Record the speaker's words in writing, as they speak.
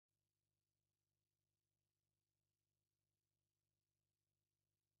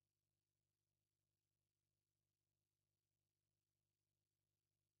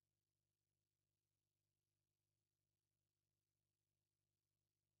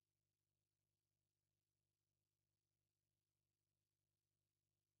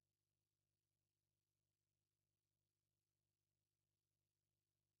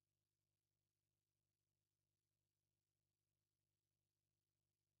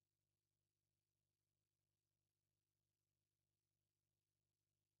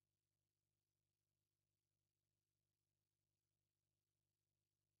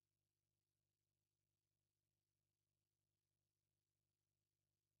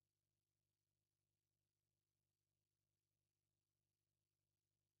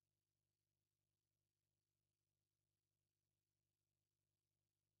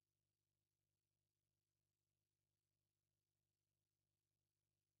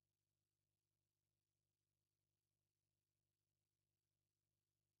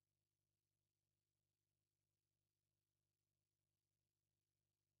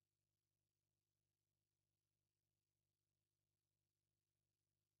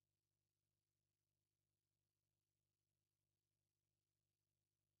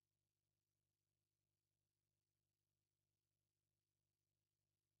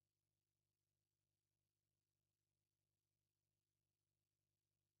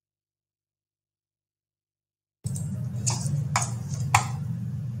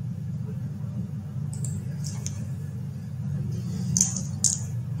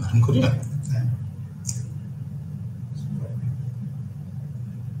in Korea.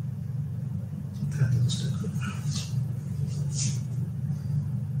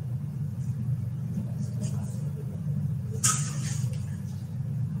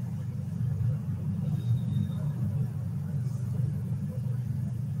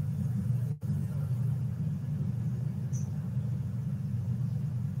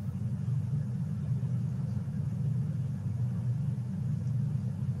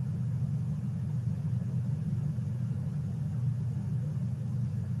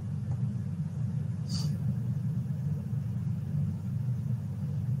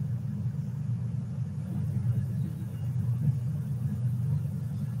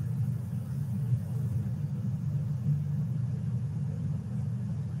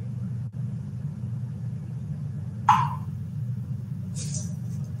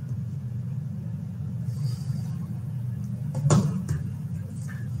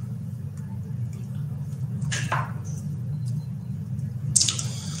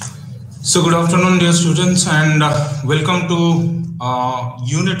 So good afternoon, dear students, and welcome to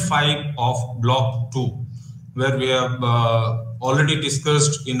Unit 5 of Block 2, where we have already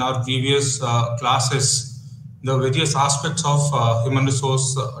discussed in our previous classes the various aspects of human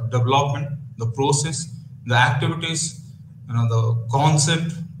resource development, the process, the activities, the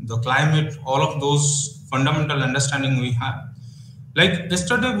concept, the climate, all of those fundamental understanding we have. Like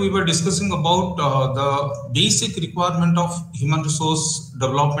yesterday, we were discussing about the basic requirement of human resource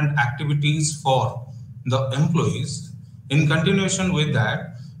development activities for the employees. In continuation with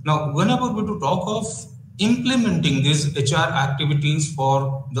that, now whenever we do talk of implementing these HR activities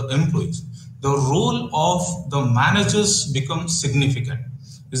for the employees, the role of the managers becomes significant.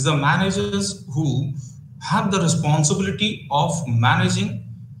 It's the managers who have the responsibility of managing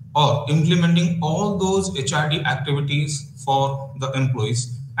or implementing all those HRD activities for the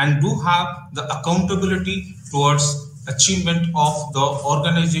employees and do have the accountability towards achievement of the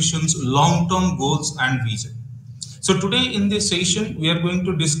organization's long-term goals and vision. So today in this session, we are going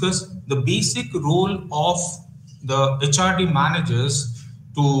to discuss the basic role of the HRD managers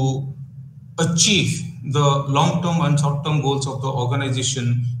to achieve the long-term and short-term goals of the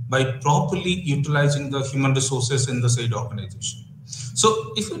organization by properly utilizing the human resources in the said organization.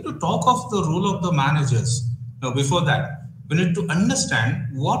 So if we to talk of the role of the managers, now before that, we need to understand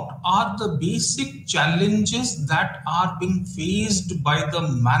what are the basic challenges that are being faced by the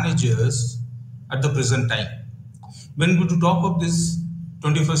managers at the present time. When we to talk of this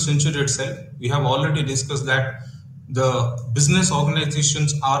 21st century itself, we have already discussed that the business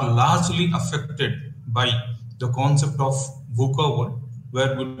organizations are largely affected by the concept of VUCA world,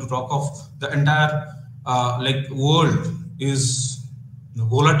 where we talk of the entire world is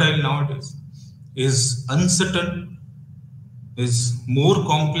volatile nowadays, is uncertain, is more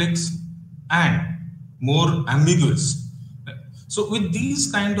complex and more ambiguous. So with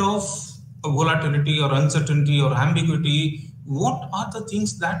these kind of volatility or uncertainty or ambiguity, what are the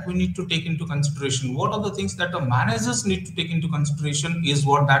things that we need to take into consideration? What are the things that the managers need to take into consideration is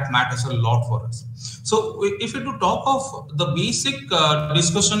what that matters a lot for us. So if we to talk of the basic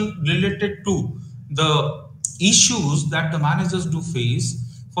discussion related to the issues that the managers do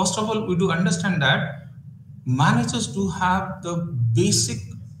face, first of all, we do understand that managers do have the basic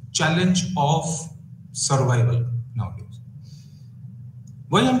challenge of survival nowadays.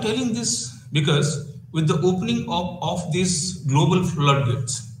 Why I'm telling this? Because with the opening of these global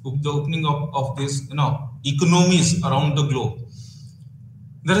floodgates, with the opening of these economies around the globe,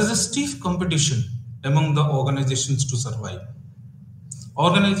 there is a stiff competition among the organizations to survive.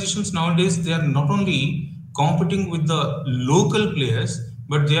 Organizations nowadays, they are not only competing with the local players,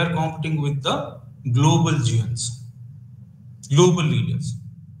 but they are competing with the global giants, global leaders.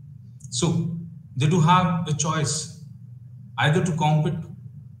 So they do have a choice either to compete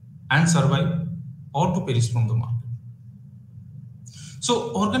and survive or to perish from the market.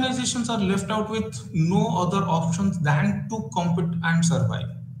 So organizations are left out with no other options than to compete and survive.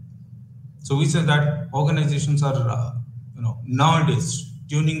 So we say that organizations are nowadays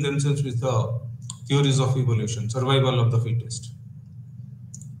tuning themselves with the theories of evolution, survival of the fittest.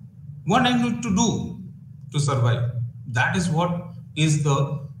 What I need to do to survive, that is what is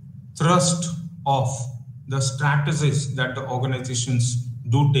the thrust of the strategies that the organizations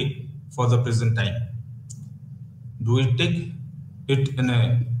do take for the present time. Do we take it in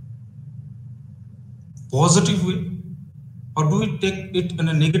a positive way or do we take it in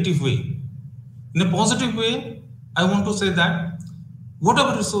a negative way? In a positive way, I want to say that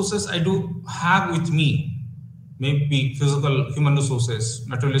whatever resources I do have with me, maybe physical, human resources,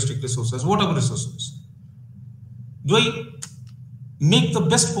 materialistic resources, whatever resources, do I make the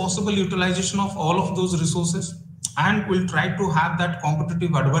best possible utilization of all of those resources and will try to have that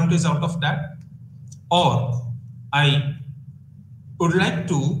competitive advantage out of that, or I would like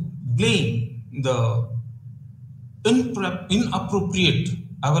to blame the inappropriate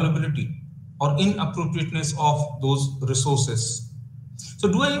availability or inappropriateness of those resources.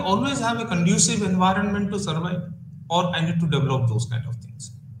 So do I always have a conducive environment to survive, or I need to develop those kind of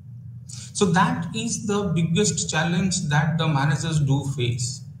things? So that is the biggest challenge that the managers do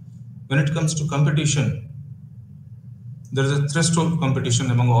face. When it comes to competition, there is a threshold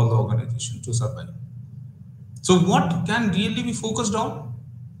competition among all the organizations to survive. So what can really be focused on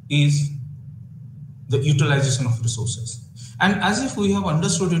is the utilization of resources. And as if we have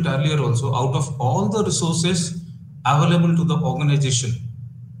understood it earlier also, out of all the resources available to the organization,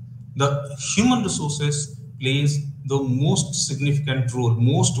 the human resources plays the most significant role,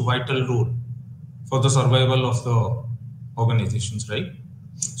 most vital role for the survival of the organizations, right?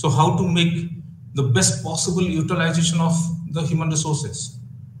 So how to make the best possible utilization of the human resources?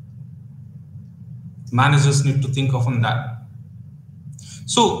 Managers need to think of on that.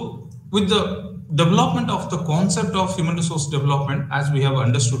 So with the development of the concept of human resource development, as we have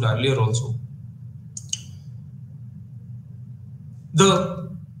understood earlier also, the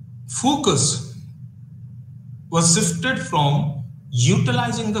focus was shifted from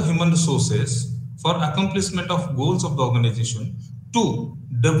utilizing the human resources for accomplishment of goals of the organization to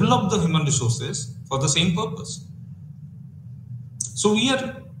develop the human resources for the same purpose. So we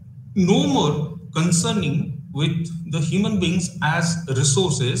are no more concerning with the human beings as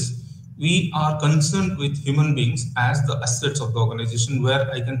resources. We are concerned with human beings as the assets of the organization, where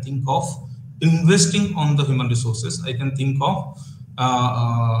I can think of investing on the human resources. I can think of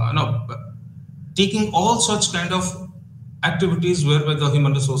taking all such kind of activities whereby the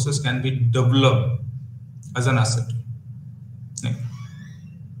human resources can be developed as an asset.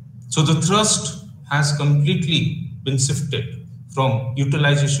 So the thrust has completely been shifted from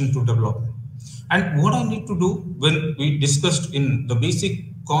utilization to development. And what I need to do when we discussed in the basic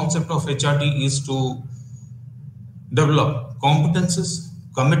concept of HRD is to develop competences,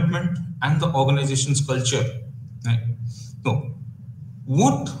 commitment, and the organization's culture. Right? So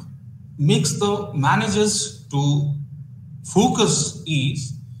what makes the managers to focus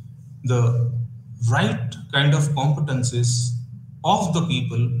is the right kind of competences of the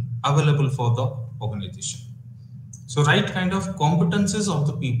people available for the organization. So right kind of competences of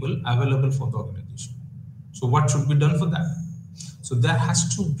the people available for the organization. So what should be done for that? So there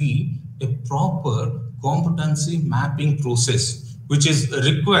has to be a proper competency mapping process which is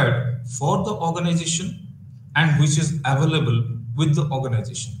required for the organization and which is available with the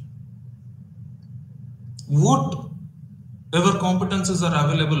organization. Whatever competences are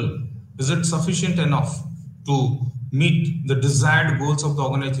available, is it sufficient enough to meet the desired goals of the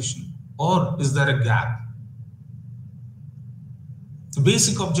organization, or is there a gap? The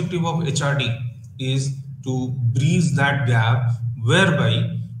basic objective of HRD is to bridge that gap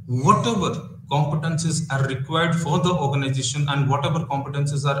whereby whatever competencies are required for the organization and whatever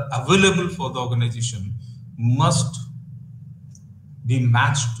competencies are available for the organization must be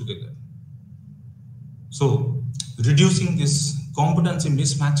matched together. So reducing this competency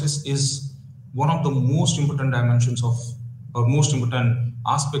mismatches is one of the most important dimensions of, or most important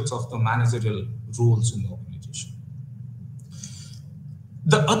aspects of the managerial roles in the organization.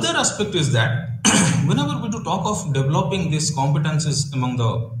 The other aspect is that whenever we do talk of developing these competencies among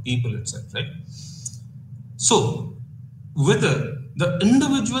the people itself, right? So whether the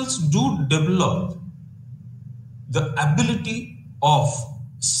individuals do develop the ability of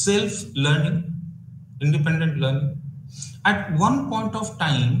self-learning, independent learning. At one point of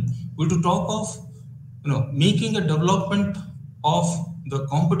time, we do talk of making a development of the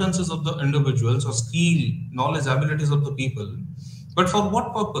competences of the individuals or skill, knowledge, abilities of the people. But for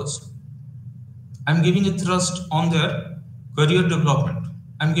what purpose? I'm giving a thrust on their career development.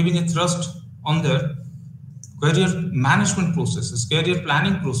 I'm giving a thrust on their career management processes, career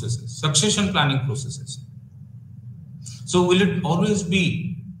planning processes, succession planning processes. So will it always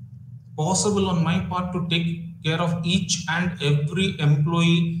be possible on my part to take care of each and every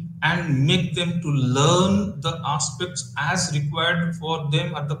employee and make them to learn the aspects as required for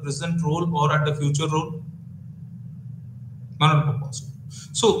them at the present role or at the future role? Not possible.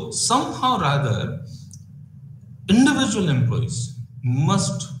 So somehow rather, individual employees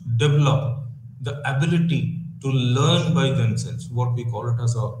must develop the ability to learn by themselves, what we call it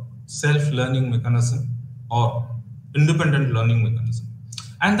as a self-learning mechanism or independent learning mechanism.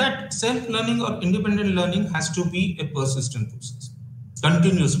 And that self-learning or independent learning has to be a persistent process,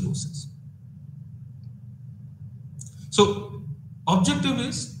 continuous process. So Objective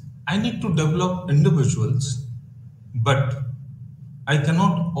is I need to develop individuals, but I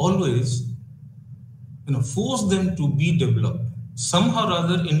cannot always force them to be developed. Somehow or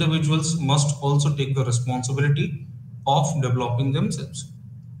other, individuals must also take the responsibility of developing themselves.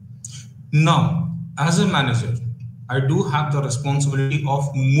 Now, as a manager, I do have the responsibility of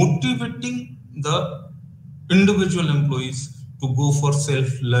motivating the individual employees to go for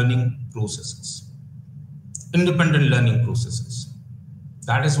self-learning processes, independent learning processes.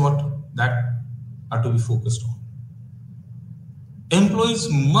 That is what that are to be focused on. Employees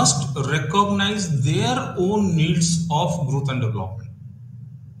must recognize their own needs of growth and development.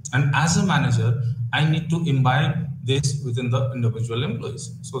 And as a manager, I need to imbibe this within the individual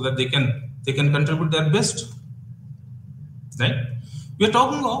employees so that they can contribute their best. Right? We are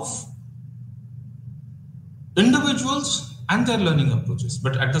talking of individuals and their learning approaches,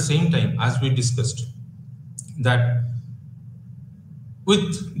 but at the same time, as we discussed, that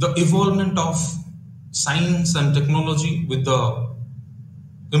with the evolvement of science and technology, with the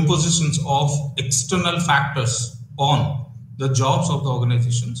impositions of external factors on the jobs of the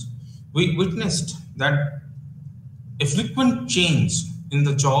organizations, we witnessed that a frequent change in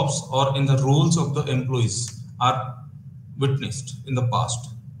the jobs or in the roles of the employees are witnessed in the past.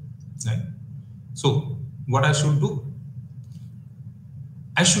 Right? So what I should do?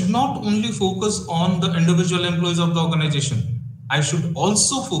 I should not only focus on the individual employees of the organization. I should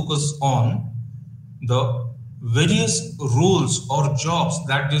also focus on the various roles or jobs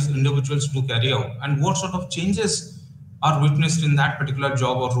that these individuals do carry out and what sort of changes are witnessed in that particular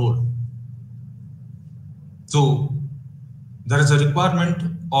job or role. So there is a requirement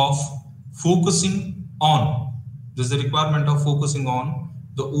of focusing on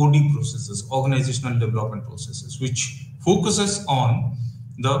the OD processes, organizational development processes, which focuses on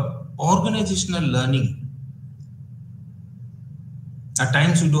the organizational learning. At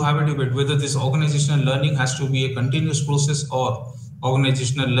times we do have a debate whether this organizational learning has to be a continuous process or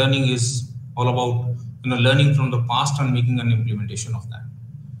organizational learning is all about learning from the past and making an implementation of that.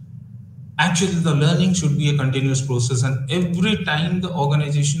 Actually, the learning should be a continuous process, and every time the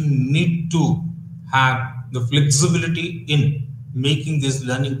organization need to have the flexibility in making these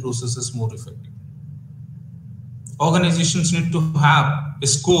learning processes more effective. Organizations need to have a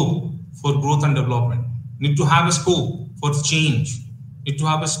scope for growth and development, need to have a scope for change, need to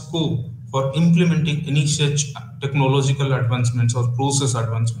have a scope for implementing any such technological advancements or process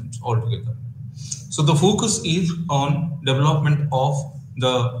advancements altogether. So the focus is on development of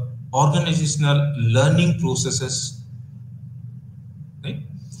the organizational learning processes. Right?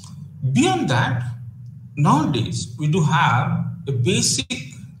 Beyond that, nowadays we do have a basic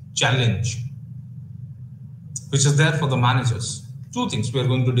challenge which is there for the managers. Two things, we are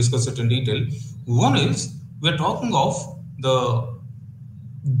going to discuss it in detail. One is we are talking of the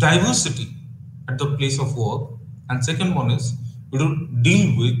diversity at the place of work, and second one is we do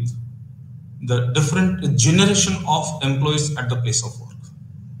deal with the different generation of employees at the place of work.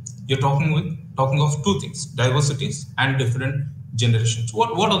 You're talking of two things, diversities and different generations.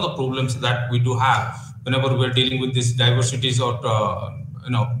 What are the problems that we do have whenever we're dealing with these diversities or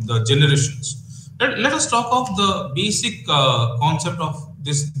the generations? Let us talk of the basic concept of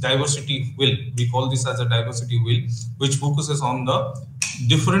this diversity wheel. We call this as a diversity wheel, which focuses on the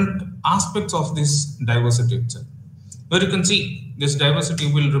different aspects of this diversity itself. Where you can see this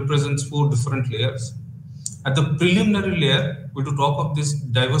diversity wheel represents 4 different layers. At the preliminary layer, we do talk of this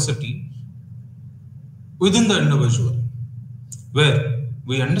diversity within the individual, where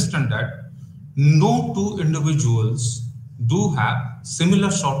we understand that no two individuals do have similar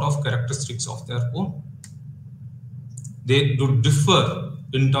sort of characteristics of their own. They do differ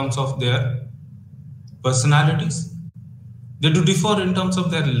in terms of their personalities. They do differ in terms of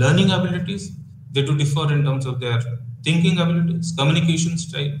their learning abilities. They do differ in terms of their thinking abilities, communication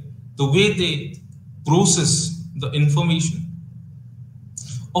style, the way they process the information.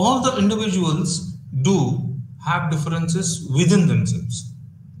 All the individuals do have differences within themselves.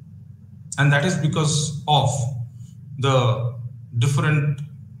 And that is because of the different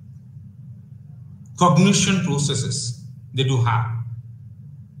cognition processes they do have,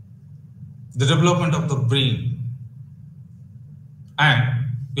 the development of the brain. And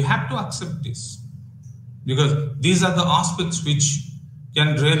we have to accept this because these are the aspects which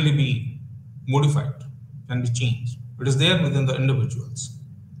can rarely be modified, can be changed. It is there within the individuals.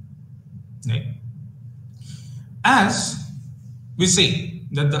 Right? As we say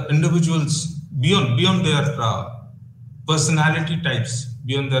that the individuals beyond their personality types,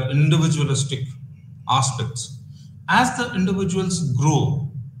 beyond their individualistic aspects, as the individuals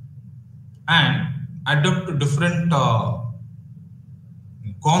grow and adapt to different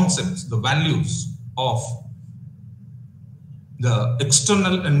concepts, the values of the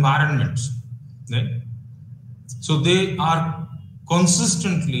external environments, right? So they are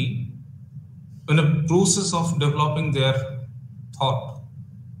consistently in a process of developing their thought,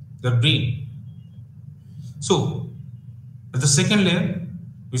 their brain. So at the second layer,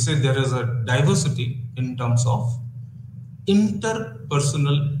 we say there is a diversity in terms of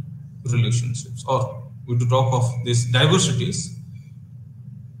interpersonal relationships, or we do talk of these diversities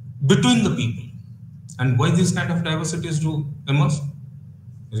between the people. And why these kind of diversities do emerge?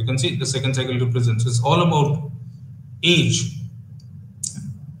 As you can see, the second cycle represents, it's all about age.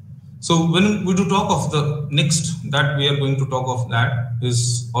 So when we do talk of the next that we are going to talk of, that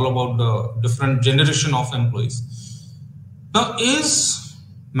is all about the different generation of employees. Now age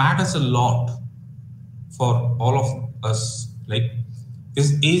matters a lot for all of us. Like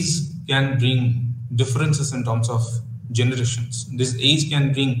this age can bring differences in terms of generations. This age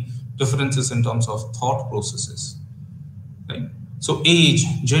can bring differences in terms of thought processes, right? So age,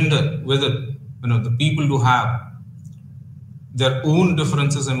 gender, whether the people do have their own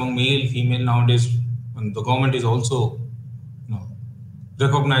differences among male, female nowadays, and the government is also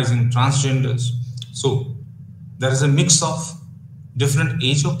recognizing transgenders. So there is a mix of different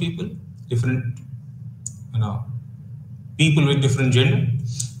age of people, different people with different gender.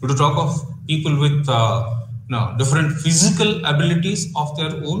 We to talk of people with different physical abilities of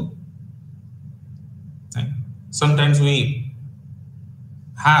their own. Right? Sometimes we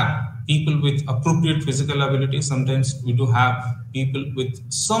have people with appropriate physical abilities. Sometimes we do have people with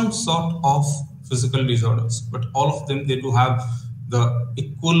some sort of physical disorders, but all of them, they do have the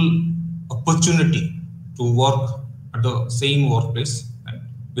equal opportunity to work at the same workplace. Right?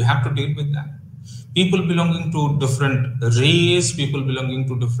 We have to deal with that. People belonging to different race, people belonging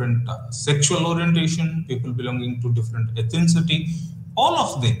to different sexual orientation, people belonging to different ethnicity, all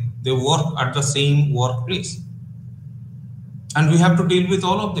of them, they work at the same workplace. And we have to deal with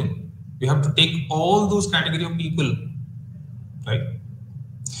all of them. We have to take all those category of people, right?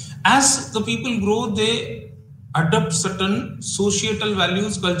 As the people grow, they adopt certain societal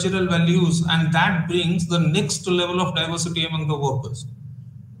values, cultural values, and that brings the next level of diversity among the workers.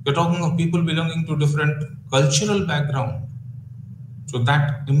 We're talking of people belonging to different cultural background. So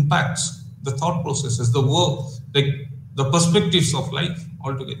that impacts the thought processes, the work, like the perspectives of life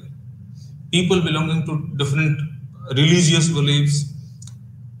altogether. People belonging to different religious beliefs,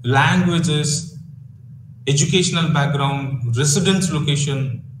 languages, educational background, residence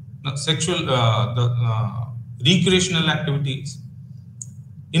location, sexual, recreational activities,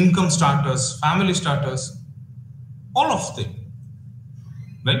 income status, family status, all of them,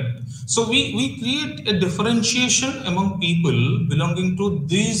 right? So we create a differentiation among people belonging to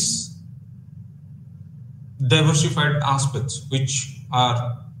these diversified aspects, which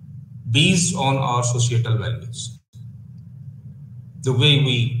are based on our societal values. The way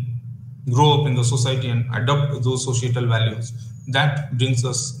we grow up in the society and adopt those societal values, that brings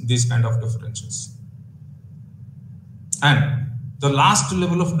us these kind of differences. And the last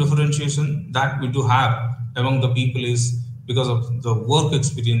level of differentiation that we do have among the people is because of the work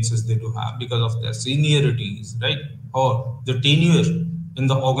experiences they do have, because of their seniorities, right? Or the tenure in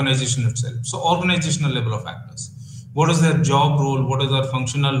the organization itself. So organizational level of factors. What is their job role? What is their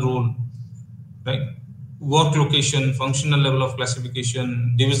functional role, right? Work location, functional level of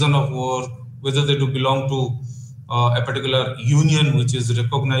classification, division of work, whether they do belong to a particular union which is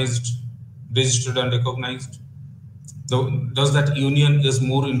recognized, registered and recognized. Does that union is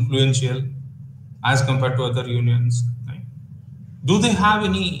more influential as compared to other unions? Right? Do they have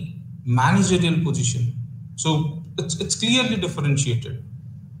any managerial position? So it's clearly differentiated.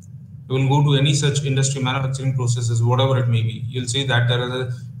 You will go to any such industry, manufacturing processes, whatever it may be, you'll see that there is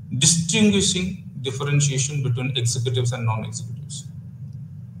a distinguishing differentiation between executives and non-executives,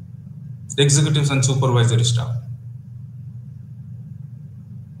 executives and supervisory staff.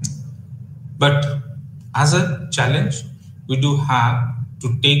 But as a challenge, we do have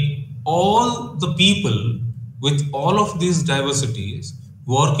to take all the people with all of these diversities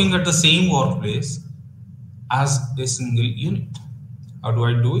working at the same workplace as a single unit. How do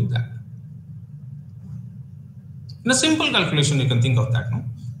I do that? In a simple calculation, you can think of that. No?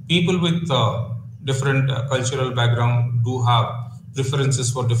 People with different cultural background do have preferences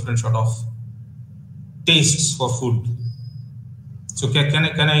for different sort of tastes for food. So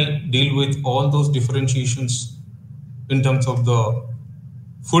can I deal with all those differentiations in terms of the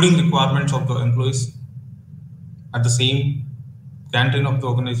fooding requirements of the employees at the same canteen of the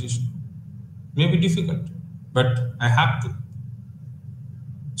organization? May be difficult, but I have to.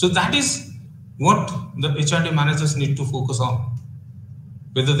 So that is what the HRD managers need to focus on.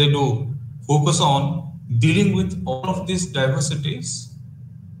 whether they do focus on dealing with all of these diversities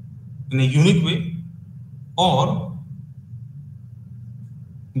in a unique way, or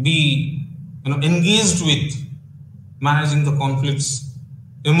be engaged with managing the conflicts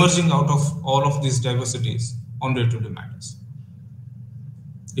emerging out of all of these diversities on day-to-day matters.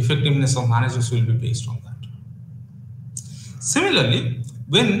 Effectiveness of managers will be based on that. Similarly,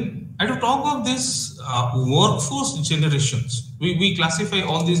 when I talk of this workforce generations, we classify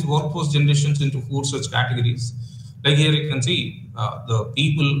all these workforce generations into 4 such categories. Like here you can see the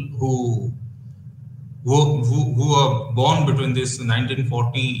people who are born between this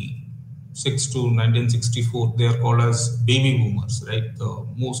 1946 to 1964, they are called as baby boomers, right? The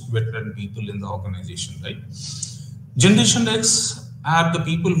most veteran people in the organization, right? Generation X are the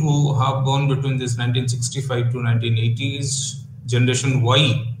people who have born between this 1965 to 1980s. Generation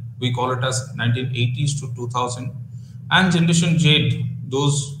Y, we call it as 1980s to 2000. And Generation Z,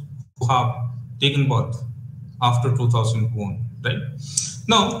 those who have taken birth after 2001, right?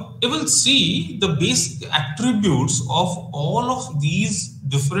 Now, you will see the basic attributes of all of these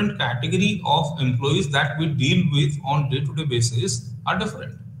different category of employees that we deal with on day-to-day basis are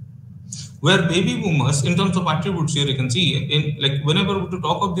different. Where baby boomers, in terms of attributes here, you can see, in like whenever we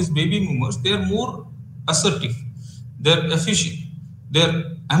talk of these baby boomers, they are more assertive, they're efficient,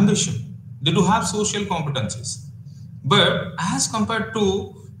 they're ambitious, they do have social competencies. But as compared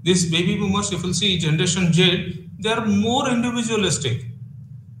to these baby boomers, if you see Generation Z, they are more individualistic.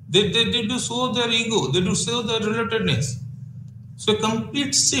 They do show their ego, they do show their relatedness. So a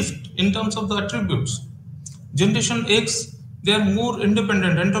complete shift in terms of the attributes. Generation X, they are more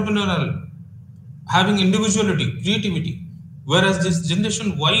independent, entrepreneurial, having individuality, creativity. Whereas this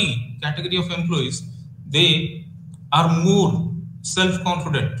Generation Y category of employees, they are more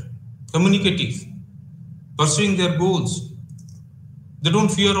self-confident, communicative, pursuing their goals. They don't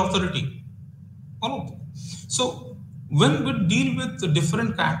fear authority. All of them. So when we deal with the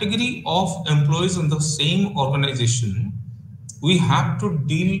different category of employees in the same organization, we have to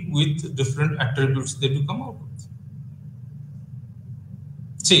deal with different attributes that we come out with.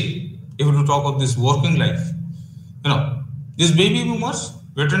 See, if we talk of this working life, these baby boomers,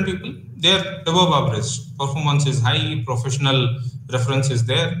 veteran people, they are above average. Performance is high, professional reference is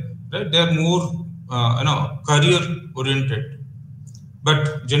there, right? They are more, career oriented.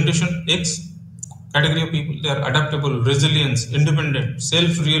 But Generation X category of people, they are adaptable, resilient, independent,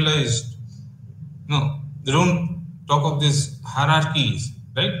 self-realized. They don't talk of these hierarchies,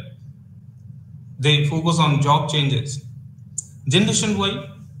 right? They focus on job changes. Generation Y,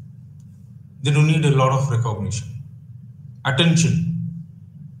 they don't need a lot of recognition, attention,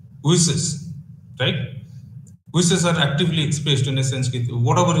 wishes, right? Wishes are actively expressed in a sense,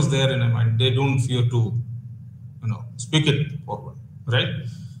 whatever is there in a mind, they don't fear to, speak it forward, right?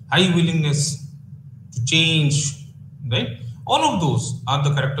 High willingness to change, right? All of those are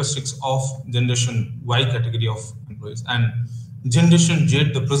the characteristics of Generation Y category of employees. And Generation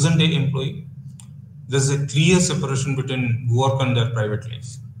Z, the present day employee, there's a clear separation between work and their private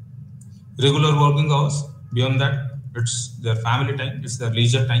life. Regular working hours, beyond that, it's their family time, it's their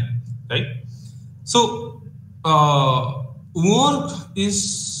leisure time, right? So, work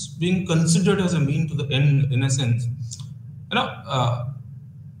is being considered as a mean to the end, in a sense.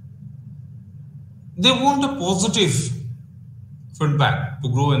 They want a positive feedback to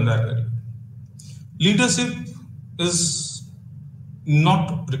grow in their career. Leadership is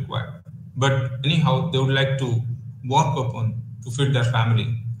not required, but anyhow, they would like to work upon to feed their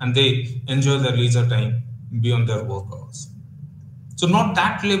family, and they enjoy their leisure time beyond their work hours. So not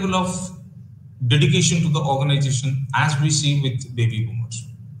that level of dedication to the organization as we see with baby boomers.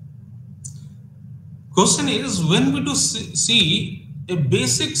 Question is, when we do see a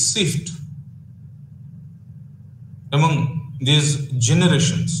basic shift among these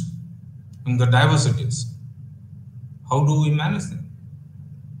generations and the diversities, how do we manage them?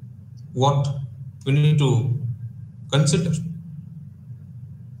 What we need to consider?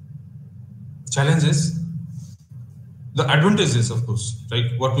 Challenges, the advantages, of course,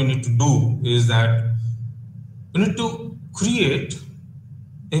 right? What we need to do is that we need to create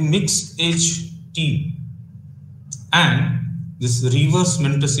a mixed age team, and this reverse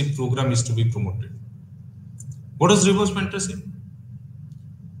mentorship program is to be promoted. What is reverse mentorship?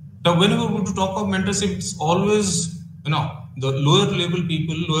 Now, whenever we talk of mentorship, it's always, the lower level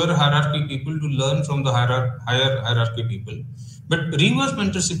people, lower hierarchy people to learn from the higher hierarchy people. But reverse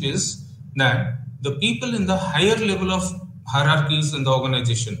mentorship is that the people in the higher level of hierarchies in the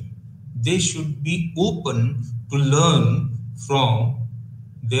organization, they should be open to learn from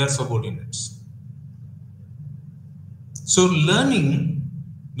their subordinates. So learning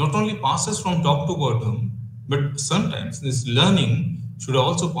not only passes from top to bottom, but sometimes this learning should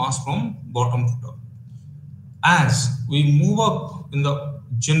also pass from bottom to top. As we move up in the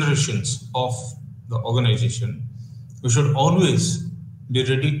generations of the organization, we should always be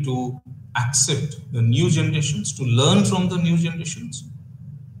ready to accept the new generations, to learn from the new generations,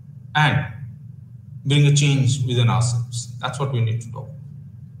 and bring a change within ourselves. That's what we need to do.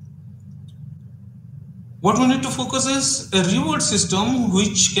 What we need to focus is a reward system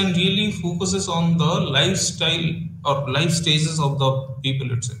which can really focuses on the lifestyle or life stages of the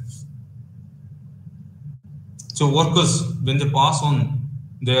people itself. So workers, when they pass on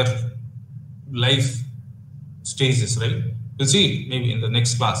their life stages, right? We'll see maybe in the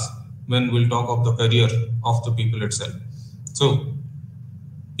next class when we'll talk of the career of the people itself. So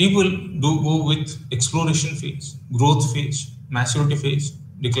people do go with exploration phase, growth phase, maturity phase,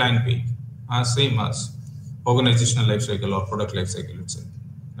 decline phase, same as organizational life cycle or product life cycle itself,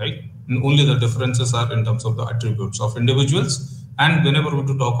 right? And only the differences are in terms of the attributes of individuals, and whenever we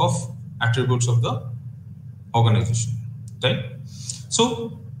do talk of attributes of the organization, right?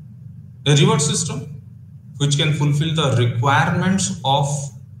 So a reward system which can fulfill the requirements of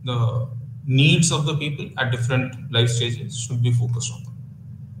the needs of the people at different life stages should be focused on.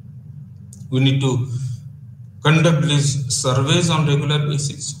 We need to conduct these surveys on regular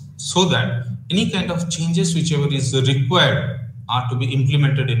basis so that any kind of changes whichever is required are to be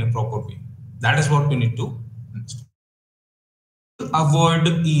implemented in a proper way. That is what we need to understand. Avoid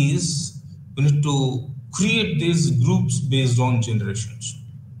is we need to create these groups based on generations.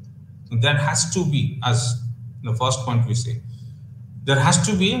 There has to be, as the first point we say, there has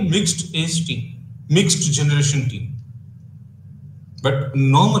to be a mixed age team, mixed generation team. But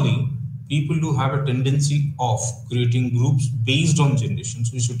normally, people do have a tendency of creating groups based on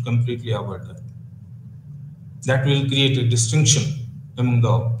generations. We should completely avoid that. That will create a distinction among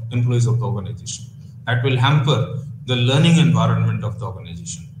the employees of the organization. That will hamper the learning environment of the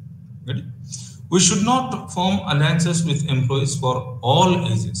organization. Ready? We should not form alliances with employees for all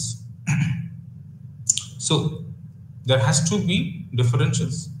ages. So there has to be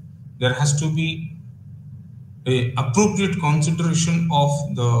differentials. There has to be a appropriate consideration of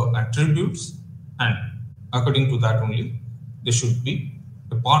the attributes, and according to that only they should be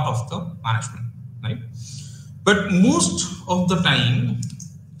a part of the management, right? But most of the time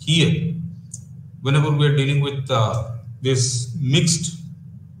here, whenever we are dealing with this mixed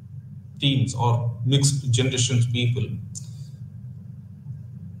teams or mixed generations people,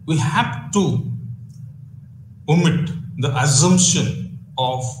 we have to omit the assumption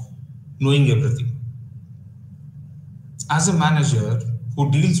of knowing everything. As a manager who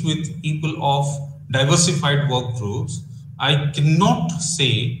deals with people of diversified work groups, I cannot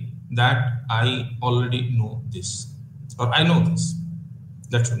say that I already know this or I know this.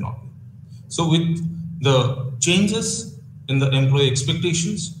 That should not be. So with the changes in the employee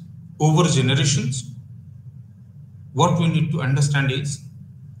expectations over generations, what we need to understand is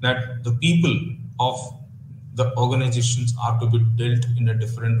that the people of the organizations are to be dealt in a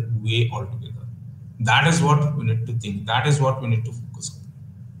different way altogether. That is what we need to think. That is what we need to focus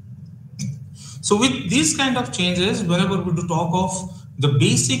on. So with these kind of changes, whenever we do talk of the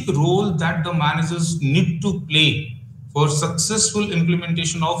basic role that the managers need to play for successful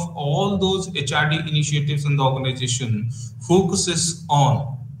implementation of all those HRD initiatives in the organization, focuses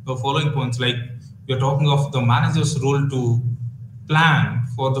on the following points. Like we are talking of the manager's role to plan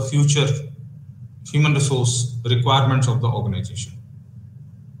for the future human resource requirements of the organization.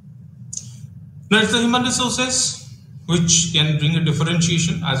 Now, it's the human resources which can bring a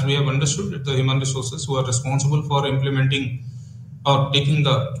differentiation, as we have understood. It's the human resources who are responsible for implementing or taking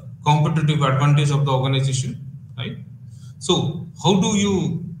the competitive advantage of the organization, right? So, how do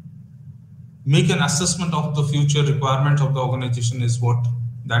you make an assessment of the future requirements of the organization is what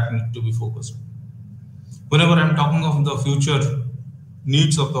that needs to be focused on. Whenever I'm talking of the future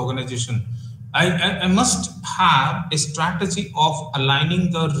needs of the organization, I must have a strategy of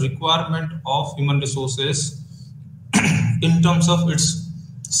aligning the requirement of human resources in terms of its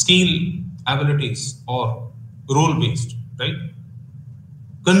skill, abilities, or role-based, right?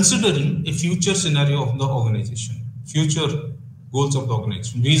 Considering a future scenario of the organization, future goals of the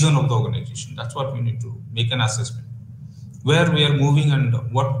organization, vision of the organization. That's what we need to make an assessment. Where we are moving and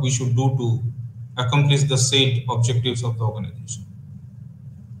what we should do to accomplish the said objectives of the organization.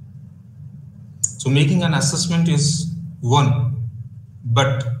 So making an assessment is one,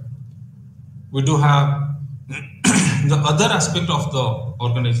 but we do have the other aspect of the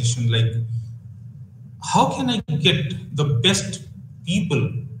organization, like how can I get the best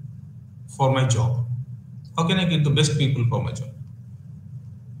people for my job? How can I get the best people for my job?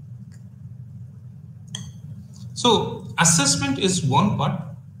 So assessment is one part,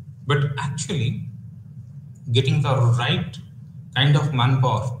 but actually getting the right kind of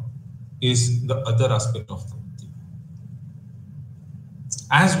manpower is the other aspect of the thing.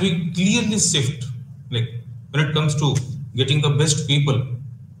 As we clearly shift, like when it comes to getting the best people,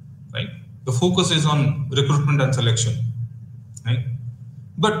 right? The focus is on recruitment and selection, right?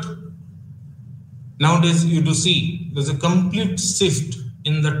 But nowadays you do see there's a complete shift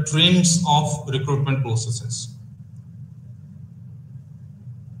in the trends of recruitment processes.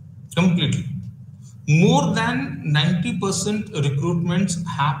 Completely. More than 90% recruitments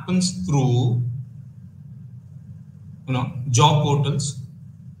happens through job portals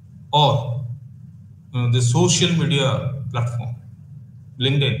or the social media platform,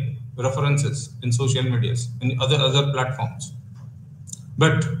 LinkedIn, references in social medias and other platforms.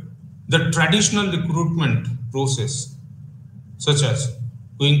 But the traditional recruitment process, such as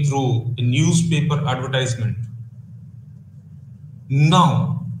going through a newspaper advertisement,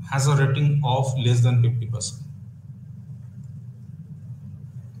 now has a rating of less than 50%.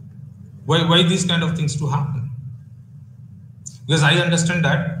 Why these kind of things to happen? Because I understand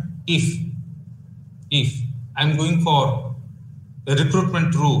that if I'm going for a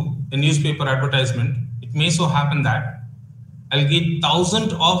recruitment through a newspaper advertisement, it may so happen that I'll get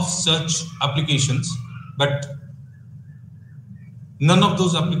thousands of such applications, but none of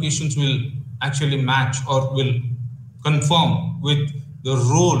those applications will actually match or will confirm with the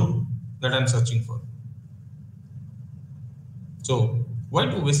role that I'm searching for. So why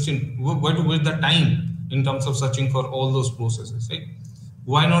to waste the time in terms of searching for all those processes, right?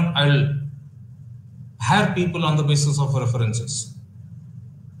 Why not I'll hire people on the basis of references?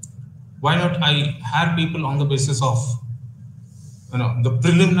 Why not I hire people on the basis of the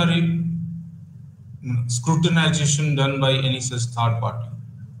preliminary scrutinization done by any such third party,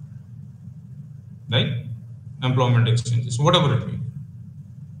 right? Employment exchanges, whatever it may be.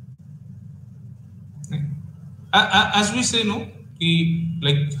 As we say,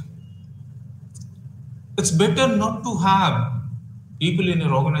 it's better not to have people in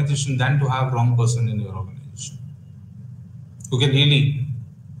your organization than to have wrong person in your organization who can really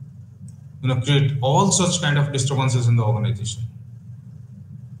create all such kind of disturbances in the organization.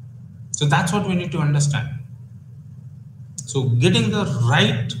 So that's what we need to understand. So getting the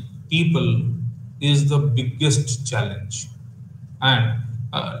right people is the biggest challenge. And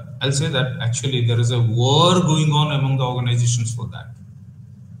I'll say that actually there is a war going on among the organizations for that.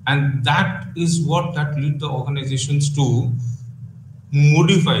 And that is what leads the organizations to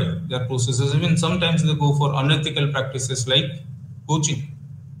modify their processes. Even sometimes they go for unethical practices like coaching.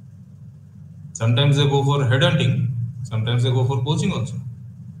 Sometimes they go for headhunting. Sometimes they go for coaching also.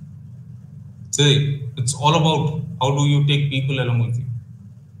 So it's all about how do you take people along with you?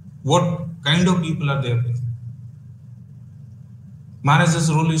 What kind of people are there with you?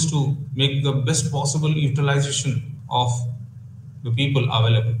 Manager's role is to make the best possible utilization of the people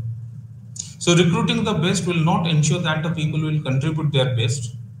available. So recruiting the best will not ensure that the people will contribute their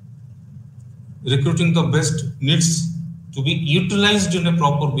best. Recruiting the best needs to be utilized in a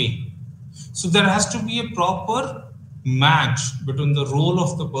proper way. So there has to be a proper match between the role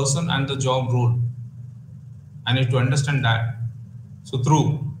of the person and the job role. I need to understand that. So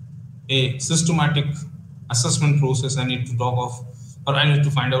through a systematic assessment process, I need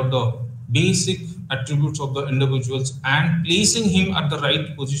to find out the basic attributes of the individuals and placing him at the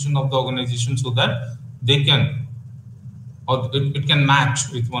right position of the organization so that they can, or it can match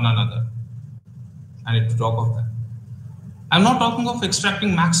with one another. I need to talk of that. I'm not talking of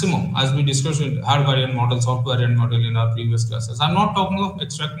extracting maximum as we discussed in hard variant model, soft variant model in our previous classes. I'm not talking of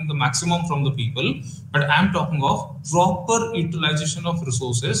extracting the maximum from the people, but I'm talking of proper utilization of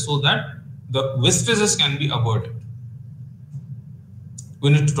resources so that the wastages can be avoided. We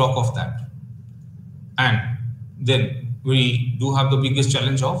need to talk of that. And then we do have the biggest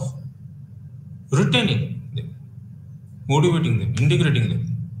challenge of retaining them, motivating them, integrating them.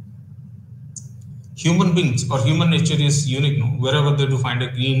 Human beings or human nature is unique. No? Wherever they do find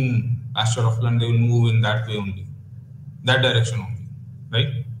a green pasture of land, they will move in that way only, that direction only,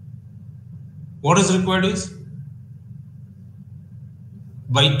 right? What is required is,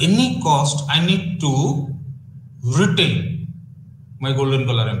 by any cost, I need to retain my golden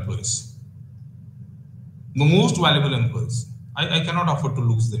color employees, the most valuable employees. I cannot afford to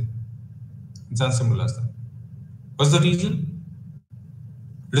lose them. It's as simple as that. What's the reason?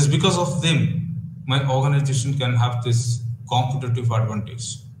 It is because of them my organization can have this competitive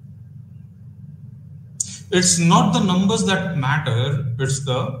advantage. It's not the numbers that matter, it's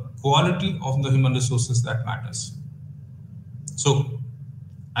the quality of the human resources that matters. So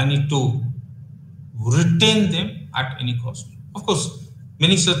I need to retain them at any cost. Of course,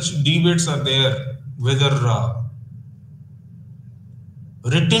 many such debates are there whether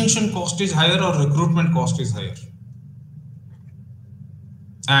retention cost is higher or recruitment cost is higher.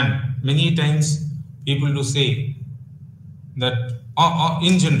 And many times people do say that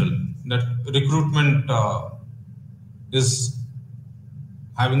in general that recruitment is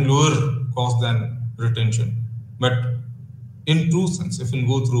having lower cost than retention. But in true sense, if you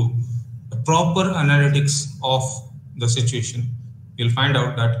go through the proper analytics of the situation, you'll find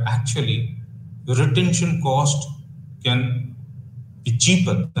out that actually the retention cost can be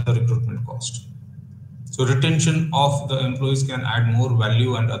cheaper than the recruitment cost. So retention of the employees can add more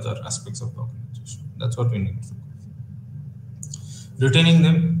value and other aspects of the organization. That's what we need to do. Retaining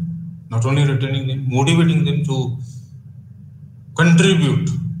them, not only retaining them, motivating them to contribute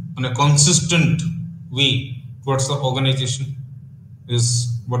on a consistent way towards the organization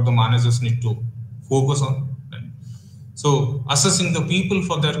is what the managers need to focus on. Right? So assessing the people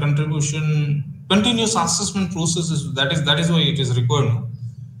for their contribution, continuous assessment processes, that is why it is required.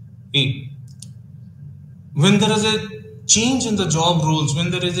 When there is a change in the job roles, when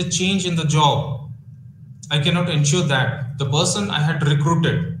there is a change in the job, I cannot ensure that the person I had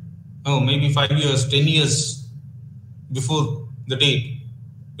recruited, maybe 5 years, 10 years before the date,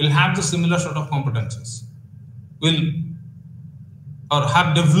 will have the similar sort of competences, or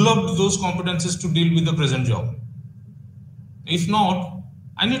have developed those competences to deal with the present job. If not,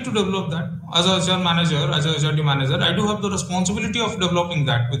 I need to develop that. As a HR manager, as a HRD manager, I do have the responsibility of developing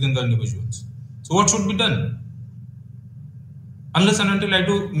that within the individuals. So what should be done? Unless and until I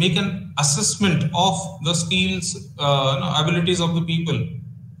do make an assessment of the skills, abilities of the people,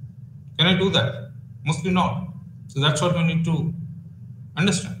 can I do that? Mostly not. So that's what we need to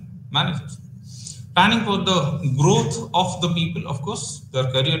understand, managers. Planning for the growth of the people, of course, their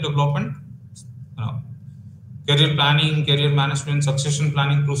career development, career planning, career management, succession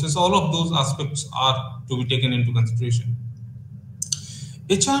planning process, all of those aspects are to be taken into consideration.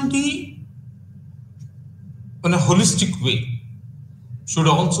 HRD, in a holistic way, should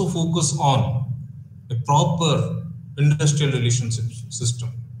also focus on a proper industrial relationship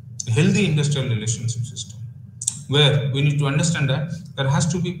system, a healthy industrial relationship system, where we need to understand that there has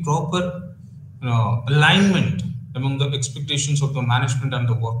to be proper alignment among the expectations of the management and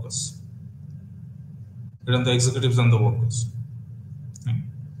the workers, and the executives and the workers. Right?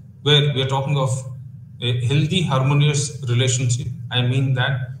 Where we are talking of a healthy, harmonious relationship, I mean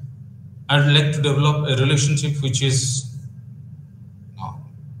that I'd like to develop a relationship which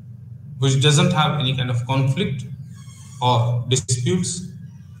doesn't have any kind of conflict or disputes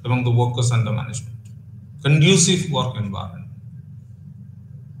among the workers and the management. Conducive work environment.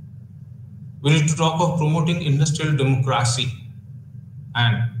 We need to talk of promoting industrial democracy,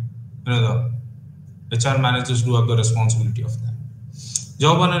 and the HR managers do have the responsibility of that.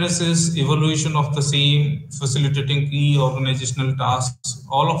 Job analysis, evaluation of the same, facilitating key organizational tasks,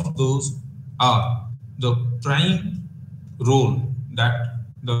 all of those are the prime role that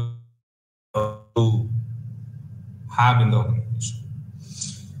the have in the organization.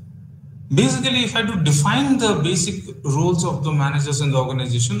 Basically, if I do define the basic roles of the managers in the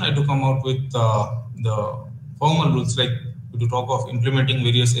organization, I do come out with the formal rules, like we do talk of implementing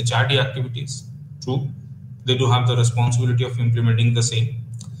various HRD activities. True, they do have the responsibility of implementing the same.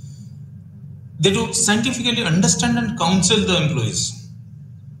 They do scientifically understand and counsel the employees.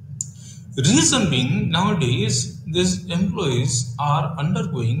 Reason being, nowadays, these employees are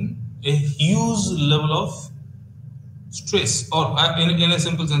undergoing a huge level of stress, or in a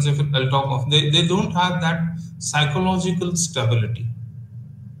simple sense, if I'll talk of, they don't have that psychological stability,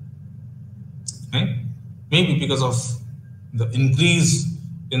 right? Maybe because of the increase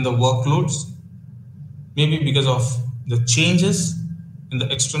in the workloads, maybe because of the changes in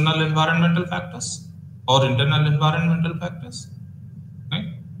the external environmental factors or internal environmental factors,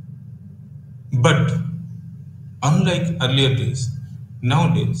 right? But unlike earlier days,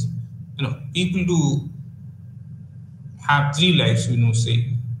 nowadays, people do have three lives,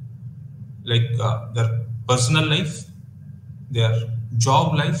 say, like their personal life, their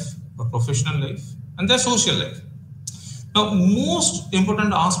job life or professional life, and their social life. Now, most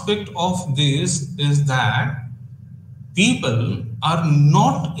important aspect of this is that people are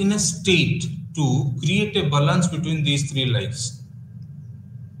not in a state to create a balance between these three lives.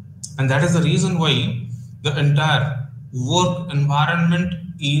 And that is the reason why the entire work environment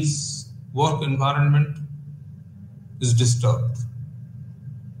is disturbed.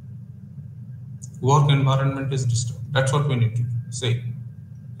 Work environment is disturbed. That's what we need to say,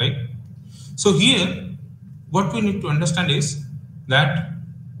 right? So here, what we need to understand is that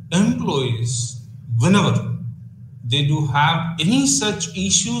employees whenever they do have any such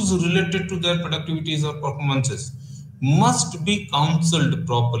issues related to their productivities or performances, must be counseled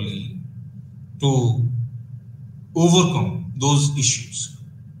properly to overcome those issues.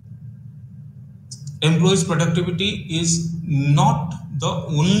 Employees' productivity is not the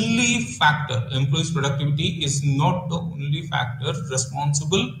only factor. Employees' productivity is not the only factor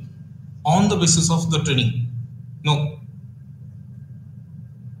responsible on the basis of the training. No.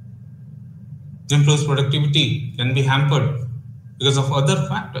 The employees' productivity can be hampered because of other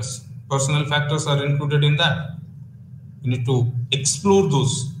factors. Personal factors are included in that. You need to explore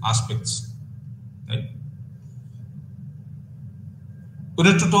those aspects. Right? We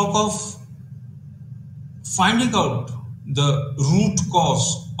need to talk of finding out the root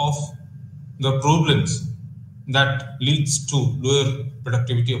cause of the problems that leads to lower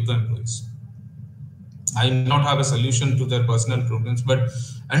productivity of the employees. I may not have a solution to their personal problems, but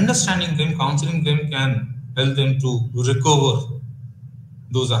understanding them, counseling them can help them to recover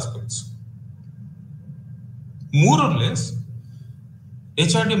those aspects. More or less,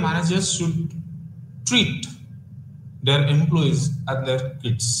 HRD managers should treat their employees as their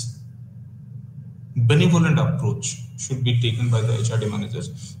kids. Benevolent approach should be taken by the HRD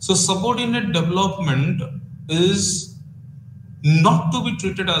managers. So subordinate development is not to be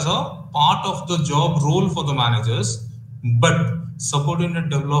treated as a part of the job role for the managers, but subordinate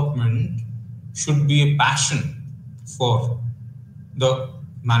development should be a passion for the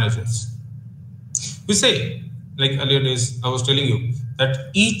managers. We say, like earlier days, I was telling you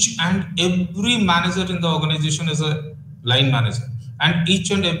that each and every manager in the organization is a line manager, and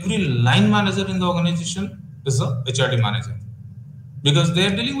each and every line manager in the organization is a HRD manager, because they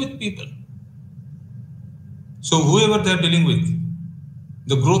are dealing with people. So whoever they are dealing with,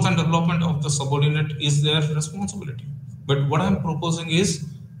 the growth and development of the subordinate is their responsibility. But what I'm proposing is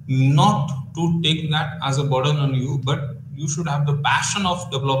not to take that as a burden on you, but you should have the passion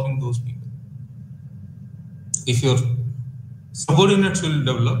of developing those people. If your subordinates will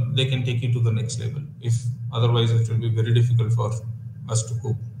develop, they can take you to the next level. If otherwise, it will be very difficult for us to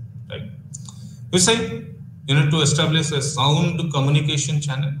cope. Right? We say you need to establish a sound communication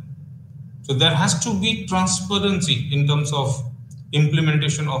channel. So there has to be transparency in terms of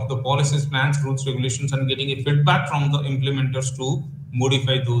implementation of the policies, plans, rules, regulations, and getting a feedback from the implementers to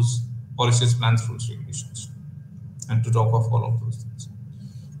modify those policies, plans, rules, regulations, and to talk of all of those things.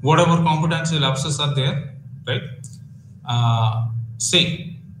 Whatever competency lapses are there, right?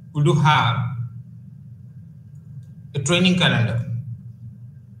 Say we do have a training calendar.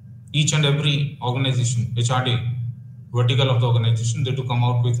 Each and every organization, HRD, vertical of the organization, they do come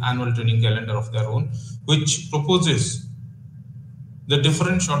out with annual training calendar of their own, which proposes the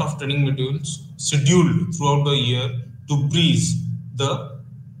different sort of training modules scheduled throughout the year to bridge the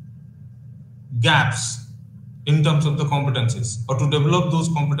gaps in terms of the competencies, or to develop those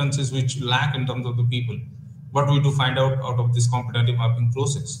competencies which lack in terms of the people. What we do find out of this competency mapping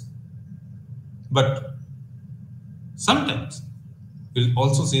process. But sometimes we'll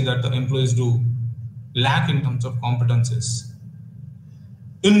also see that the employees do lack in terms of competencies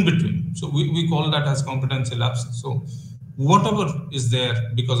in between. So we call that as competency lapses. So whatever is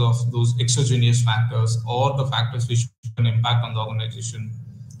there because of those exogenous factors or the factors which can impact on the organization,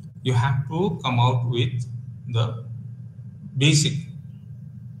 you have to come out with the basic,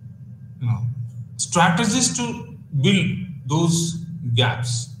 strategies to build those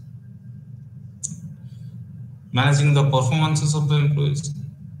gaps. Managing the performances of the employees.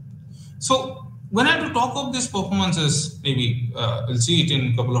 So when I do talk of these performances, maybe we'll see it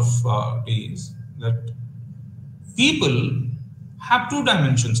in a couple of days, that people have two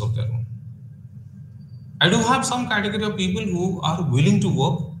dimensions of their own. I do have some category of people who are willing to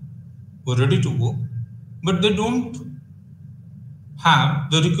work, who are ready to work, but they don't have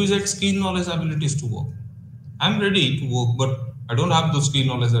the requisite skill, knowledge, abilities to work. I'm ready to work, but I don't have the skill,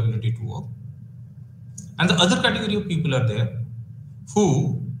 knowledge, ability to work. And the other category of people are there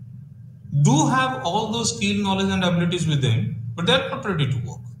who do have all those skill, knowledge, and abilities with them, but they're not ready to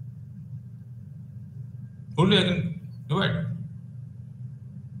work. Only I can divide.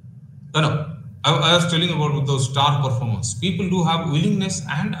 No, I was telling about those star performers. People do have willingness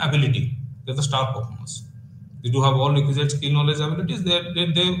and ability. They're the star performers. They do have all requisite skill, knowledge, abilities.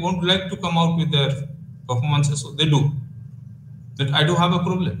 They won't like to come out with their performances, so they do. That I do have a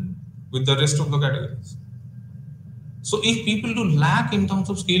problem with the rest of the categories. So if people do lack in terms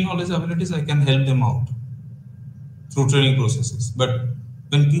of skill, knowledge, abilities, I can help them out through training processes. But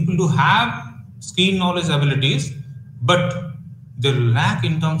when people do have skill, knowledge, abilities, but they lack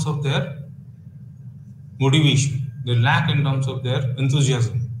in terms of their motivation, they lack in terms of their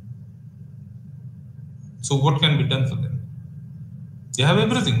enthusiasm, So what can be done for them? They have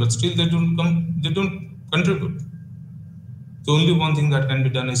everything, but still they don't contribute. The only one thing that can be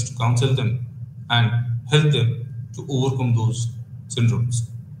done is to counsel them and help them to overcome those syndromes.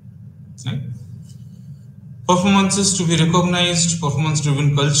 Right? Performances to be recognized,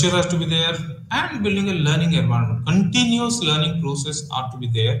 performance-driven culture has to be there, and building a learning environment. Continuous learning process are to be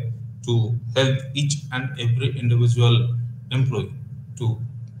there to help each and every individual employee to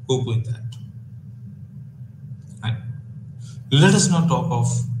cope with that. Right? Let us now talk of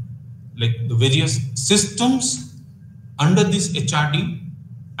like the various systems under this HRD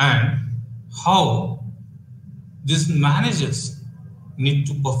and how these managers need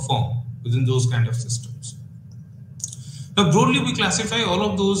to perform within those kind of systems. Now, broadly, we classify all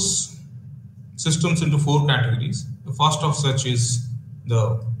of those systems into 4 categories. The first of such is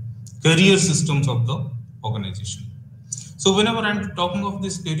the career systems of the organization. So, whenever I'm talking of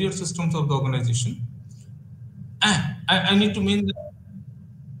these career systems of the organization, I need to mean that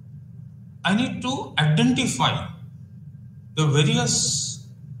I need to identify the various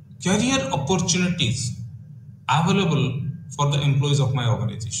career opportunities available for the employees of my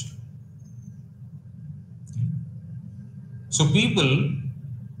organization. So people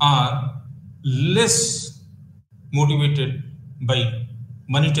are less motivated by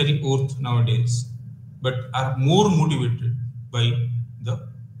monetary worth nowadays, but are more motivated by the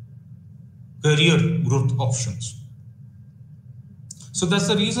career growth options. So that's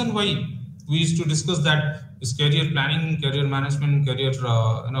the reason why we used to discuss that is career planning, career management, career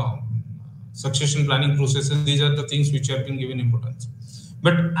succession planning processes. These are the things which have been given importance.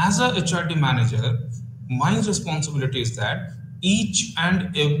 But as a HRD manager, my responsibility is that each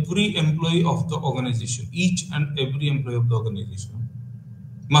and every employee of the organization,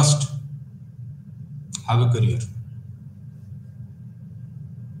 must have a career,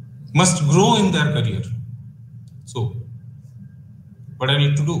 must grow in their career. So, what I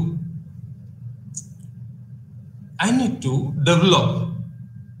need to do? I need to develop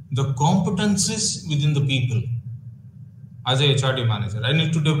the competencies within the people. As a HRD manager, I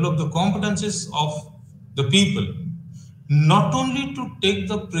need to develop the competencies of the people, not only to take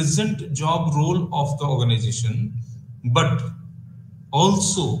the present job role of the organization, but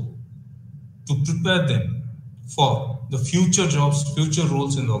also to prepare them for the future jobs, future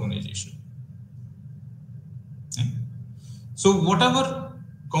roles in the organization. Okay. So whatever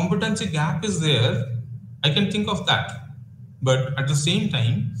competency gap is there, I can think of that. But at the same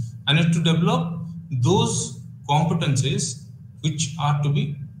time, I need to develop those competencies which are to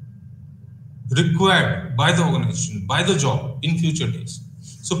be required by the organization, by the job in future days.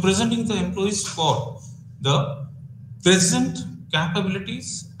 So presenting the employees for the present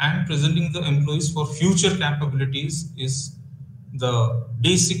capabilities and presenting the employees for future capabilities is the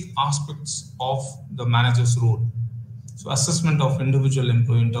basic aspects of the manager's role. So assessment of individual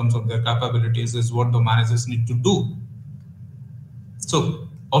employee in terms of their capabilities is what the managers need to do. So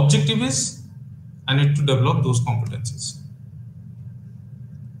objective is I need to develop those competencies.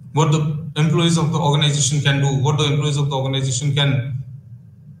 What the employees of the organization can do, what the employees of the organization can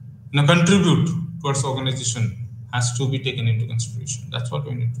contribute towards the organization has to be taken into consideration. That's what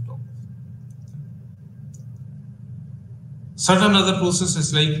we need to talk. Certain other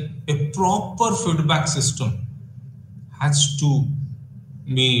processes like a proper feedback system has to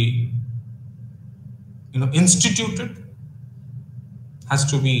be instituted, has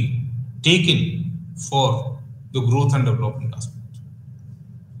to be taken for the growth and development aspect.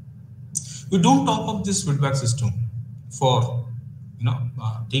 We don't talk of this feedback system for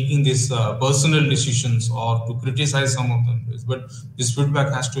taking these personal decisions or to criticize some of them, but this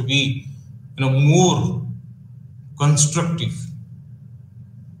feedback has to be more constructive.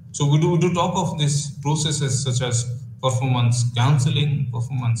 So we do talk of these processes such as performance counseling,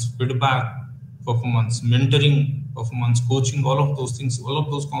 performance feedback, performance mentoring, performance coaching. All of those things, all of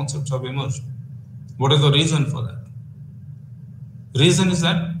those concepts have emerged. What is the reason for that? Reason is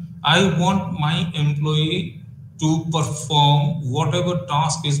that I want my employee to perform whatever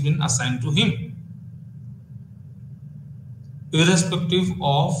task has been assigned to him, irrespective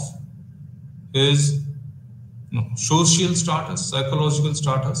of his social status, psychological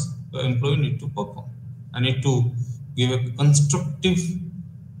status. The employee need to perform. I need to give a constructive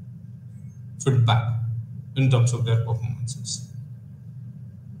feedback in terms of their performances.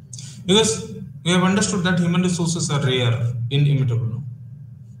 Because we have understood that human resources are rare, inimitable.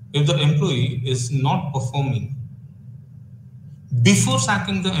 If the employee is not performing, before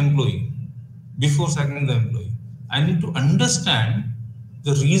sacking the employee, I need to understand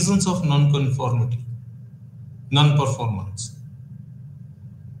the reasons of non-conformity, non-performance.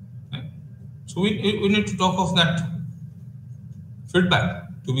 Right? So we need to talk of that feedback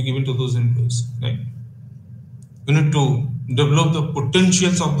to be given to those employees, right? We need to develop the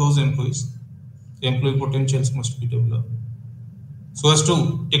potentials of those employees. The employee potentials must be developed so as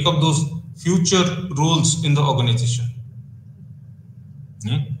to take up those future roles in the organization.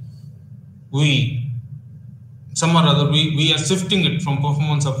 We some or other we are shifting it from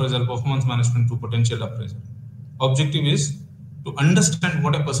performance appraisal, performance management to potential appraisal. Objective is to understand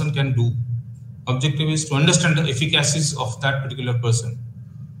what a person can do. Objective is to understand the efficacies of that particular person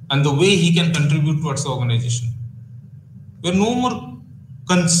and the way he can contribute towards the organization. We are no more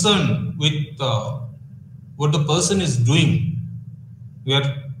concerned with what the person is doing. We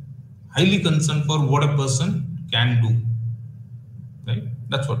are highly concerned for what a person can do. Right?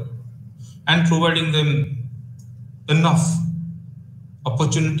 That's what. And providing them enough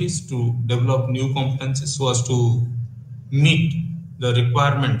opportunities to develop new competencies so as to meet the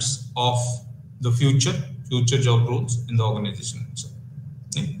requirements of the future job roles in the organization itself.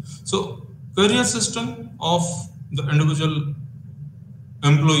 Okay? So career system of the individual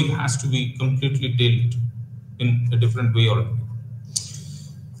employee has to be completely tailored in a different way already.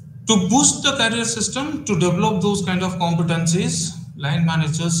 To boost the career system, to develop those kind of competencies, line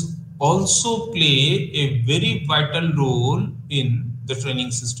managers also play a very vital role in the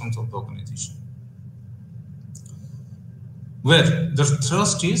training systems of the organization, where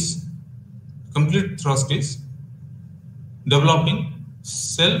the complete thrust is developing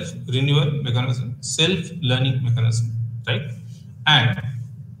self-renewal mechanism, self-learning mechanism, right? And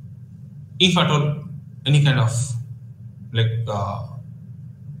if at all any kind of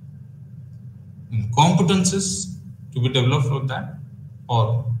competences to be developed for that,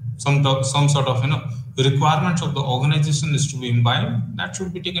 or some sort of requirements of the organization is to be imbibed, that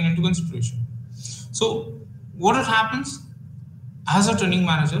should be taken into consideration. So what happens as a training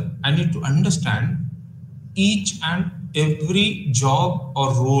manager, I need to understand each and every job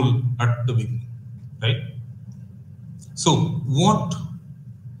or role at the beginning, right? So what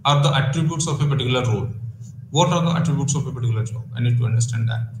are the attributes of a particular role? What are the attributes of a particular job? I need to understand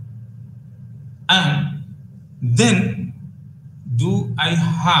that. And then do I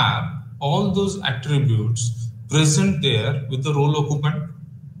have all those attributes present there with the role occupant?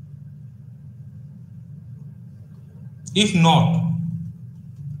 If not,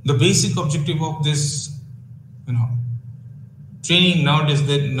 the basic objective of this, training nowadays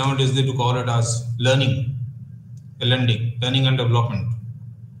they do call it as learning, L&D, learning and development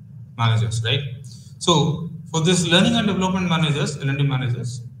managers, right? So for this learning and development managers, L&D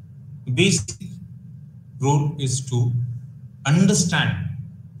managers, the basic role is to understand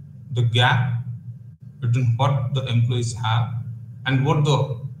the gap between what the employees have and what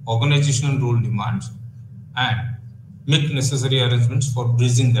the organizational role demands, and make necessary arrangements for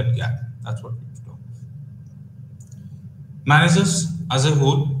bridging that gap. That's what we need to do. Managers as a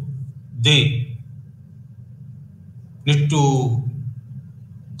whole, they need to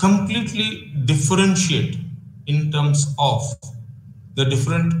completely differentiate in terms of the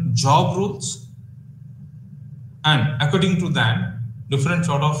different job roles, and according to that, different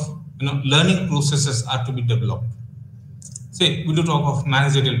sort of learning processes are to be developed. Say we do talk of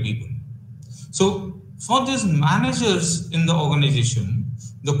managerial people. So for these managers in the organization,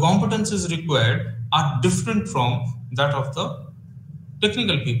 the competencies required are different from that of the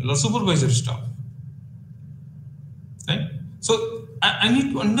technical people or supervisory staff. Right? So I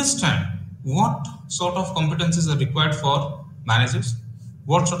need to understand what sort of competencies are required for managers,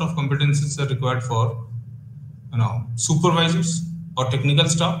 what sort of competencies are required for supervisors or technical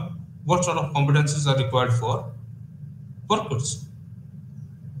staff, what sort of competencies are required for workers.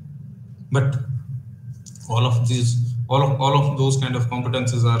 But all of those kind of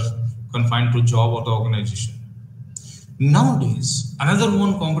competencies are confined to job or the organization. Nowadays, another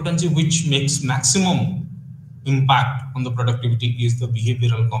one competency which makes maximum impact on the productivity is the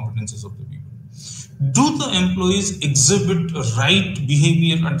behavioral competencies of the people. Do the employees exhibit right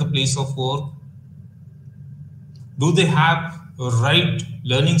behavior at the place of work? Do they have right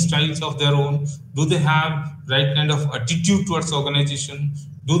learning styles of their own? Do they have right kind of attitude towards organization?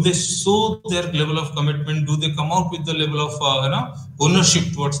 Do they show their level of commitment? Do they come out with the level of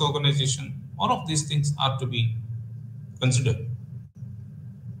ownership towards the organization? All of these things are to be considered.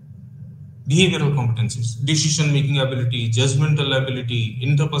 Behavioral competencies, decision-making ability, judgmental ability,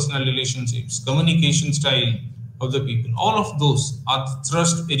 interpersonal relationships, communication style of the people. All of those are the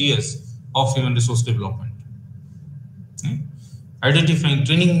thrust areas of human resource development. Okay. Identifying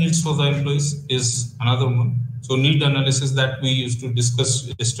training needs for the employees is another one. So need analysis that we used to discuss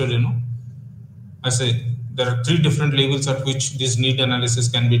yesterday. I say there are three different levels at which this need analysis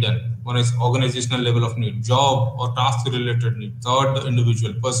can be done. One is organizational level of need, job or task related need. Third, the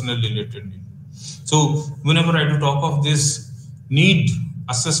individual, personal related need. So whenever I do talk of this need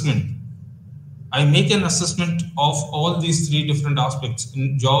assessment, I make an assessment of all these three different aspects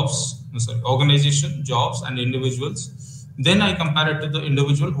in organization, jobs, and individuals. Then I compare it to the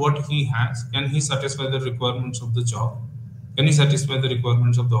individual, what he has. Can he satisfy the requirements of the job? Can he satisfy the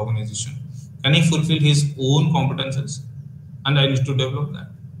requirements of the organization? Can he fulfill his own competences? And I need to develop that.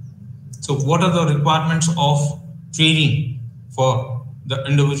 So what are the requirements of training for the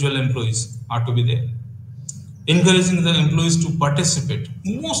individual employees are to be there? Encouraging the employees to participate.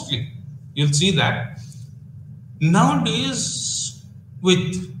 Mostly, you'll see that nowadays,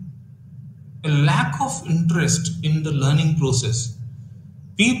 with a lack of interest in the learning process,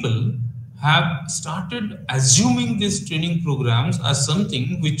 people have started assuming these training programs as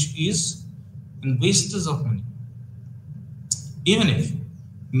something which is a waste of money. Even if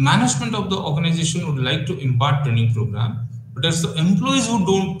management of the organization would like to impart training program, but it's the employees who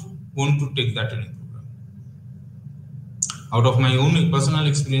don't want to take that training program. Out of my own personal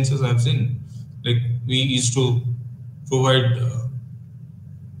experiences, I've seen, like we used to provide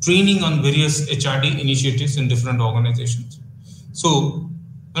training on various HRD initiatives in different organizations. So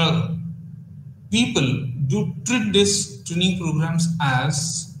people do treat these training programs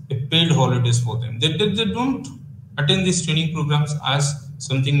as a paid holidays for them. They don't attend these training programs as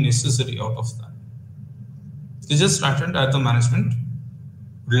something necessary out of that. They just started at the management,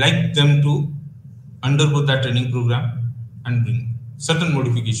 would like them to undergo that training program and bring certain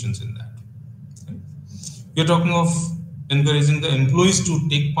modifications in that. Okay. We are talking of encouraging the employees to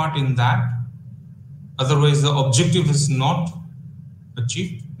take part in that. Otherwise, the objective is not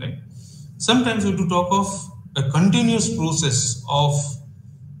achieved. Right? Sometimes we do talk of a continuous process of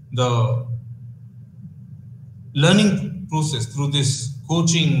the learning process through this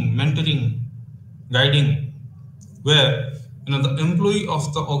coaching, mentoring, guiding, where the employee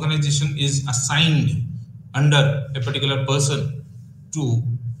of the organization is assigned under a particular person to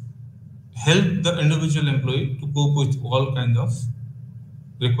help the individual employee to cope with all kinds of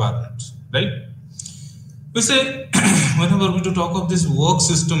requirements, right? We say whenever we do talk of this work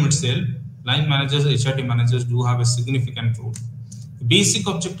system itself, line managers, HRD managers do have a significant role. The basic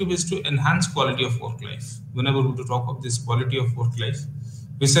objective is to enhance quality of work life. Whenever we do talk of this quality of work life,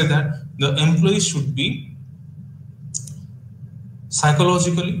 we say that the employee should be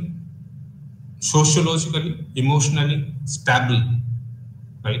psychologically, sociologically, emotionally stable,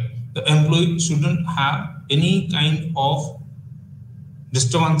 right? The employee shouldn't have any kind of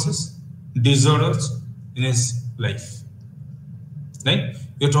disturbances, disorders in his life, right?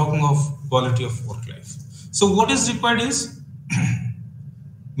 We are talking of quality of work life. So what is required is,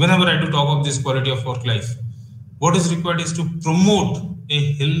 whenever I do talk of this quality of work life, what is required is to promote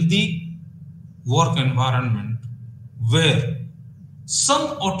a healthy work environment where some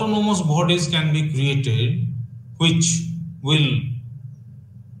autonomous bodies can be created which will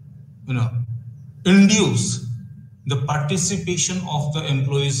induce the participation of the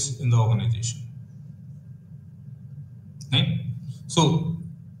employees in the organization. Right? So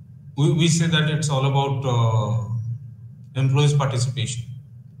we say that it's all about employees' participation,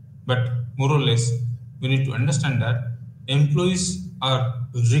 but more or less we need to understand that employees are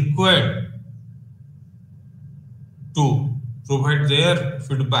required to provide their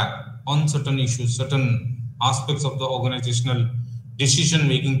feedback on certain issues, certain aspects of the organizational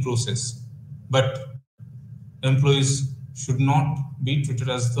decision-making process, but employees should not be treated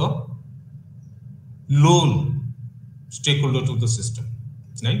as the lone stakeholder to the system,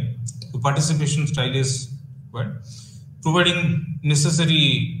 right? The participation style is providing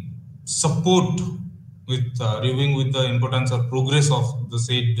necessary support with reviewing with the importance or progress of the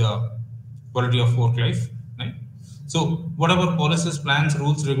said quality of work life, right? So whatever policies, plans,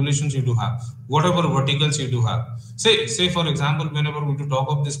 rules, regulations you do have, whatever verticals you do have, say for example, whenever we do talk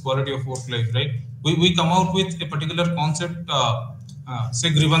of this quality of work life, right? We come out with a particular concept,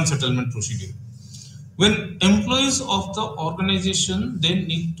 say grievance settlement procedure. When employees of the organization then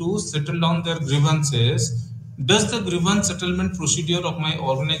need to settle down their grievances, does the grievance settlement procedure of my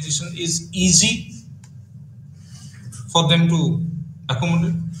organization is easy for them to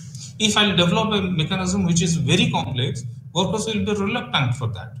accommodate? If I develop a mechanism which is very complex, workers will be reluctant for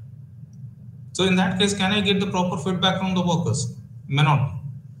that. So in that case, can I get the proper feedback from the workers? May not.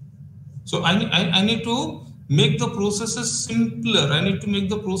 So I need to make the processes simpler. I need to make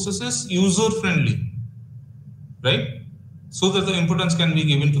the processes user-friendly, right? So that the importance can be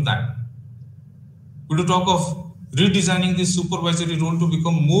given to that. We do talk of redesigning this supervisory role to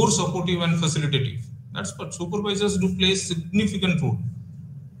become more supportive and facilitative. That's what supervisors do play a significant role.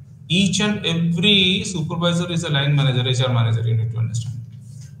 Each and every supervisor is a line manager, HR manager, you need to understand.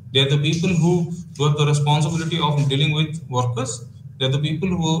 They are the people who have the responsibility of dealing with workers. They are the people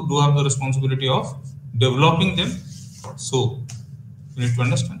who do have the responsibility of developing them. So, you need to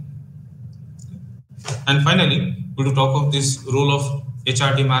understand. And finally, we will talk of this role of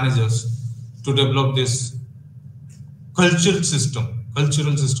HRD managers to develop this cultural system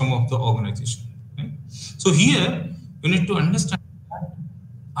of the organization. Okay? So here, you need to understand that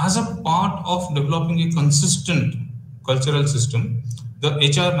as a part of developing a consistent cultural system, the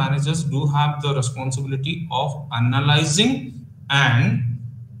HR managers do have the responsibility of analyzing and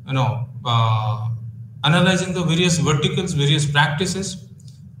analyzing the various verticals, various practices,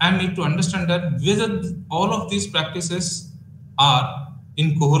 and need to understand that whether all of these practices are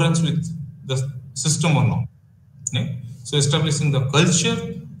in coherence with the system or not. Okay? So establishing the culture,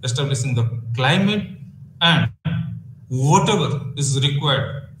 establishing the climate, and whatever is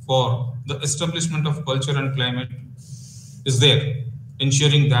required for the establishment of culture and climate is there,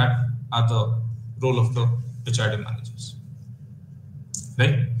 ensuring that are the role of the HRD managers.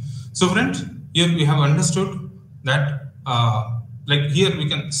 Right? So friends, here we have understood that like here we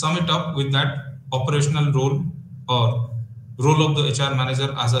can sum it up with that operational role or role of the HR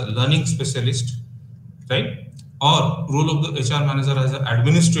manager as a learning specialist, right? Or role of the HR manager as an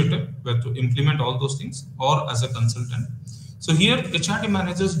administrator, where to implement all those things, or as a consultant. So here HRD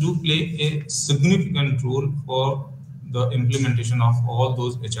managers do play a significant role for the implementation of all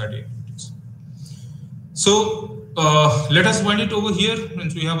those HRD activities. So let us wind it over here.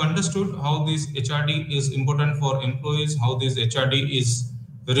 Once we have understood how this HRD is important for employees, how this HRD is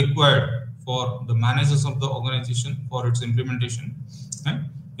required for the managers of the organization for its implementation. Right?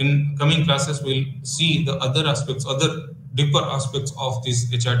 In coming classes, we'll see the other aspects, other deeper aspects of this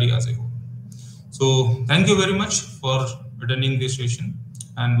HRD as a whole. So thank you very much for attending this session,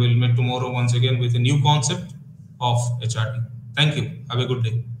 and we'll meet tomorrow once again with a new concept of HRD. Thank you. Have a good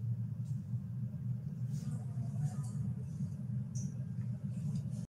day.